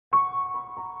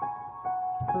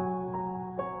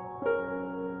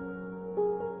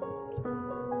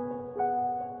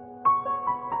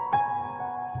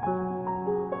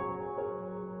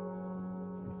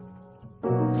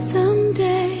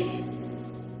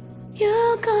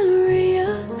you're gonna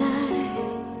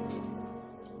realize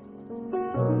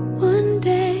one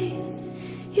day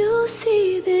you'll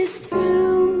see this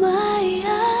through my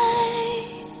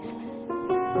eyes.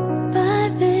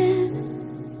 By then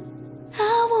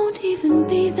I won't even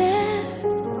be there.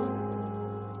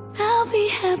 I'll be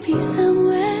happy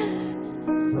somewhere,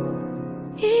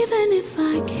 even if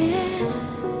I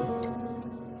can't.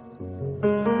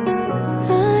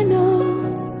 I know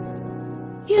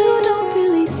you don't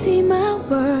really see my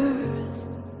worth.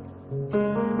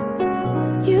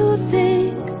 You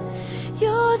think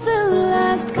you're the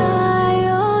last guy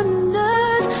on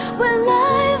earth. Well,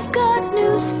 I've got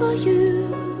news for you.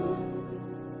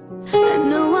 I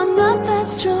know I'm not that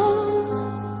strong,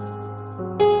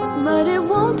 but it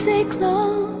won't take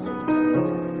long.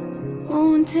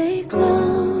 Won't take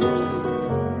long.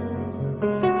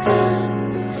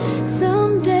 'Cause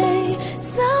someday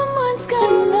someone's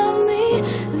gonna love me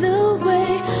the way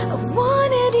I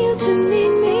wanted you to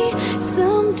need me.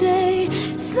 Someday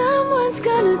someone's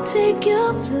gonna take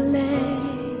your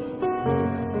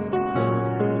place.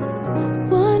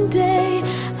 One day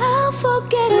I'll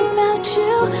forget about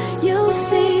you. You'll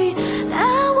see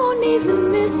I won't even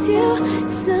miss you.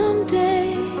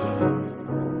 Someday,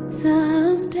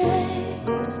 someday.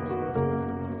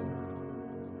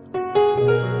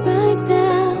 Right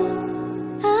now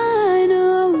I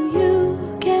know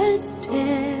you can't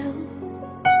tell.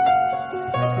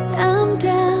 I'm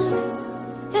down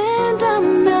and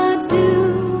I'm not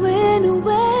doing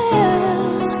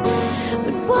well.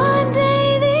 But one day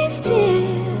these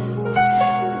tears,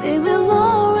 they will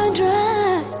all run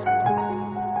dry.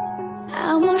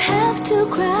 I won't have to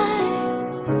cry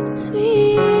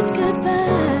sweet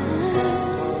goodbye.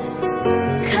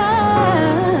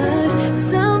 'Cause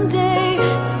someday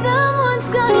someone's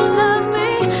gonna love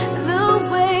me the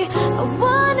way I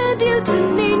wanted you to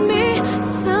need me.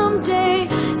 Someday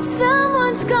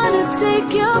someone's gonna take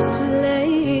your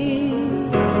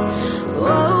place.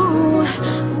 Oh,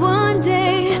 one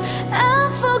day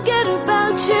I'll forget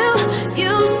about you.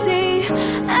 You'll see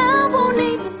I won't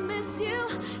even miss you.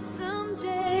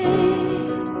 Someday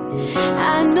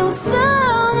I know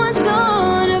someone's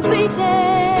gonna be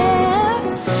there.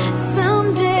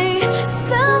 Someday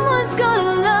someone's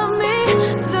gonna love me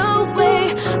the way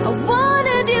I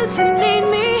wanted you to need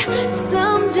me.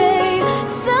 Someday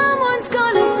someone's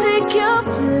gonna take your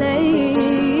place.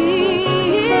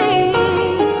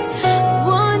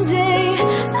 One day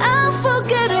I'll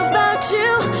forget about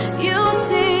you. You'll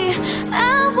see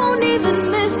I won't even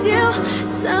miss you.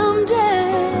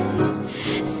 Someday,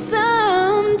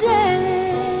 someday.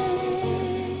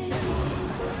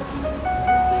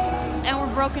 And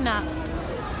we're broken up.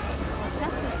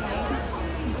 That's okay.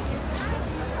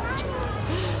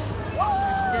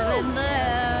 We're still in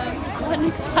love. What an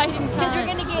exciting time. Because we're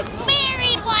gonna get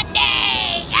married one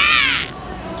day! Ah!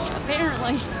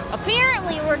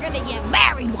 Apparently we're gonna get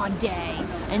married one day.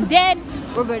 And then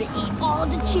we're gonna eat all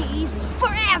the cheese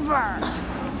forever!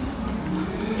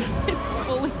 it's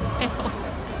fully filled.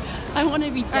 I want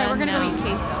to be done Alright, we're gonna now. go eat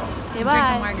queso. Okay, Drink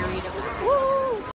bye. a margarita. Woo!